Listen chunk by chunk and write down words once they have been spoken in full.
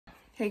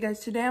Hey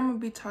guys, today I'm gonna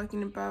be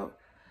talking about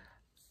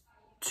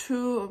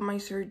two of my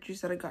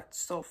surgeries that I got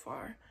so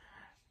far.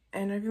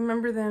 And I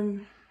remember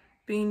them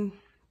being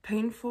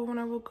painful when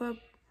I woke up.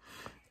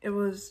 It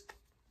was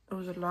a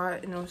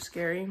lot and it was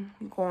scary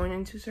going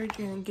into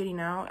surgery and getting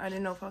out. I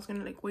didn't know if I was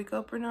gonna like wake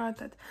up or not.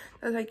 That's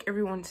like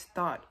everyone's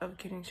thought of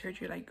getting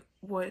surgery, like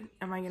what,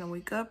 am I gonna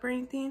wake up or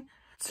anything?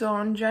 So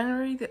on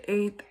January the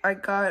 8th, I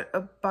got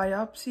a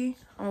biopsy.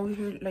 I'm over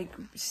here like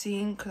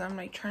seeing because I'm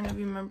like trying to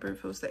remember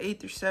if it was the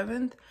 8th or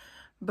 7th.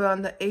 But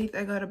on the 8th,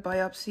 I got a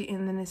biopsy,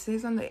 and then it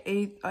says on the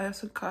 8th, I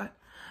also got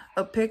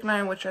a PICC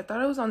line, which I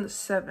thought it was on the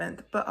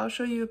 7th. But I'll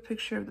show you a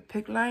picture of the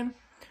PICC line.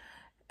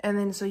 And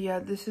then, so yeah,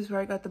 this is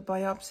where I got the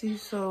biopsy,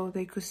 so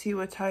they could see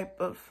what type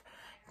of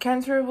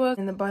cancer it was.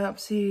 In the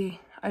biopsy,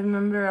 I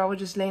remember I was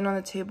just laying on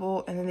the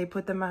table, and then they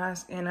put the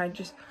mask, and I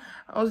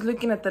was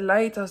looking at the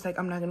lights. I was like,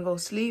 I'm not gonna go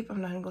sleep. I'm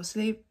not gonna go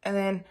sleep. And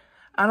then,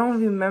 I don't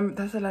remember,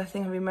 that's the last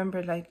thing I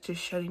remember, like, just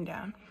shutting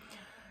down.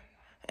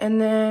 And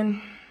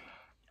then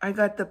I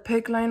got the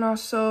PICC line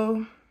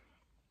also.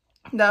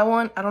 That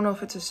one, I don't know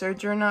if it's a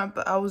surgery or not,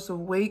 but I was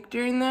awake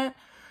during that.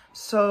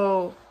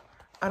 So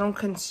I don't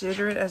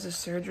consider it as a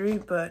surgery,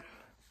 but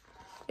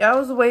yeah, I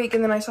was awake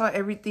and then I saw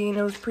everything.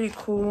 It was pretty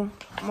cool.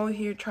 I'm over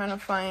here trying to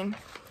find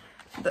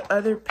the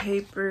other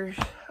papers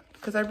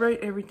because I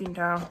wrote everything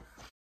down.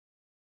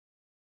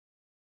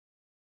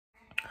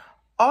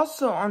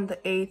 Also on the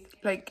 8th,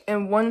 like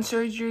in one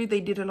surgery,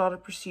 they did a lot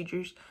of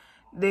procedures.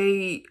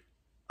 They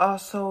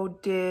also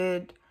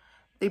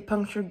they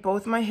punctured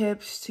both my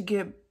hips to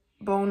get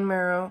bone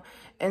marrow,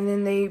 and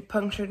then they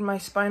punctured my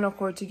spinal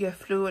cord to get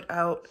fluid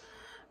out.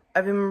 I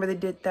remember they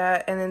did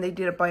that, and then they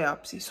did a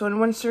biopsy. So in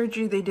one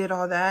surgery, they did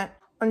all that.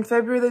 On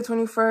February the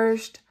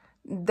 21st,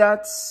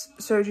 that's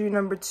surgery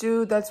number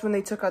 2. That's when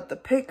they took out the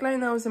PICC line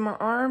that was in my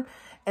arm,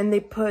 and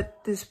they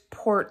put this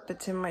port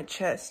that's in my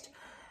chest.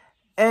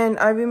 And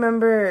I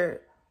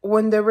remember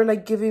when they were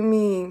like giving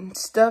me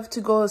stuff to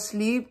go to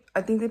sleep,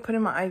 I think they put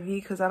in my IV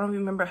because I don't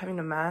remember having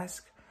a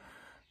mask.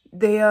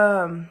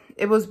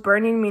 It was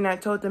burning me, and I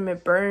told them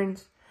it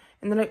burns,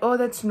 and they're like, oh,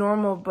 that's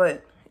normal,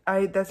 but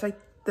that's like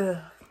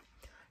the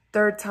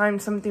 3rd time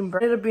something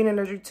burned. I ended up being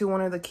allergic to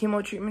one of the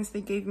chemo treatments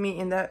they gave me,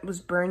 and that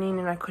was burning,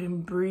 and I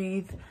couldn't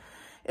breathe.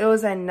 It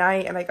was at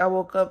night, and like I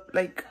woke up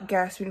like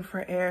gasping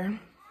for air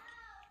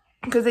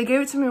because they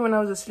gave it to me when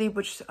I was asleep,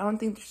 which I don't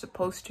think they're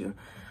supposed to.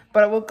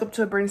 But I woke up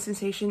to a burning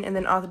sensation, and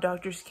then all the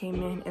doctors came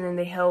in, and then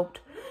they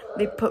helped.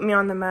 They put me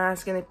on the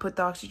mask, and they put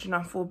the oxygen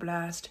on full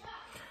blast.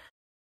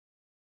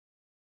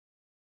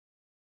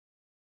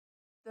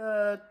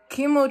 The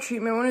chemo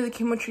treatment, one of the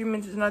chemo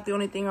treatments is not the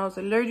only thing I was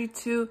allergic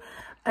to.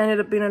 I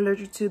ended up being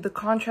allergic to the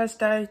contrast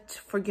dye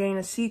for getting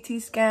a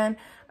CT scan.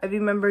 I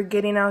remember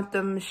getting out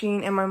the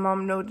machine and my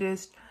mom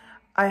noticed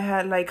I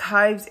had like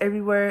hives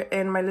everywhere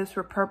and my lips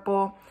were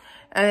purple.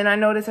 And then I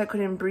noticed I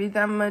couldn't breathe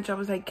that much. I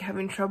was like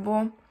having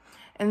trouble.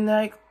 And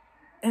the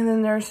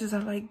nurses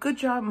are like, good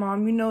job,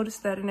 mom, you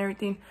noticed that and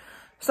everything.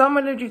 So I'm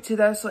allergic to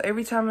that. So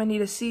every time I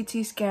need a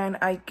CT scan,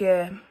 I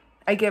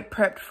get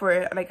prepped for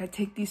it. Like I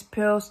take these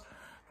pills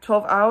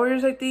 12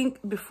 hours, I think,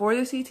 before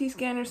the CT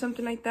scan or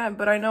something like that.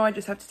 But I know I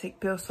just have to take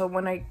pills. So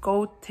when I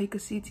go take a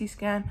CT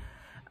scan,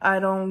 I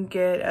don't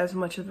get as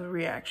much of a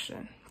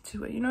reaction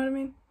to it. You know what I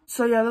mean?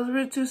 So yeah, those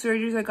were the 2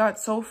 surgeries I got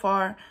so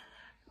far.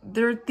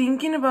 They're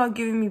thinking about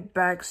giving me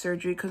back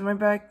surgery because my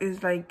back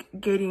is like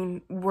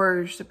getting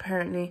worse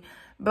apparently.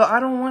 But I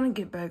don't want to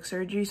get back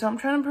surgery. So I'm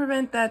trying to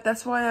prevent that.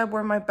 That's why I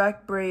wear my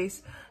back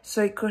brace,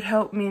 so it could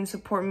help me and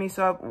support me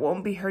so I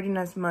won't be hurting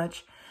as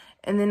much.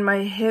 And then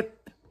my hip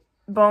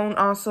bone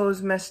also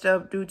is messed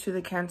up due to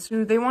the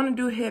cancer. They want to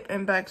do hip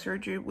and back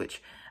surgery,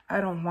 which I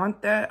don't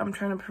want that. I'm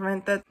trying to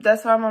prevent that.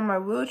 That's why I'm on my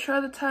wheelchair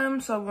all the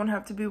time, so I won't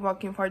have to be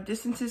walking far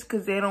distances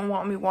because they don't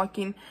want me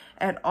walking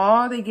at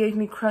all. They gave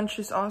me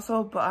crutches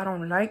also, but I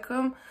don't like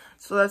them.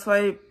 So that's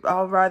why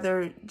I'll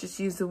rather just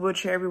use the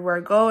wheelchair everywhere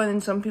I go. And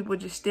then some people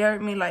just stare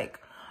at me like,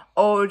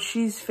 oh,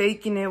 she's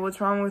faking it.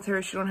 What's wrong with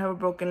her? She don't have a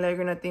broken leg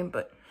or nothing.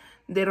 But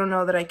they don't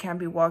know that I can't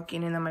be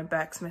walking and then my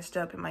back's messed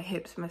up and my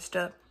hips messed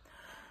up.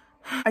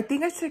 I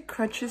think I said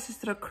crutches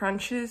instead of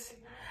crunches.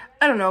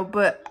 I don't know,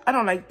 but I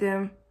don't like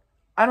them.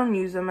 I don't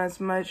use them as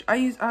much.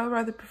 I would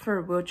rather prefer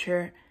a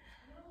wheelchair.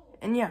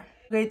 And yeah.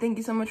 Okay, thank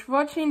you so much for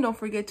watching. Don't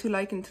forget to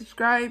like and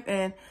subscribe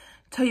and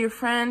tell your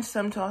friends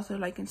some to also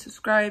like and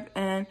subscribe.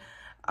 And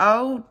I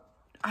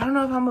don't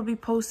know if I'm gonna be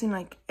posting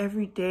like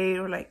every day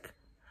or like,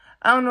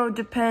 I don't know, it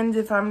depends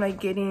if I'm like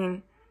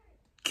getting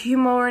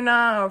chemo or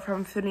not, or if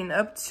I'm feeling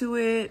up to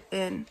it.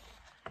 And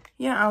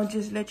yeah, I'll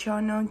just let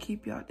y'all know and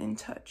keep y'all in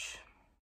touch.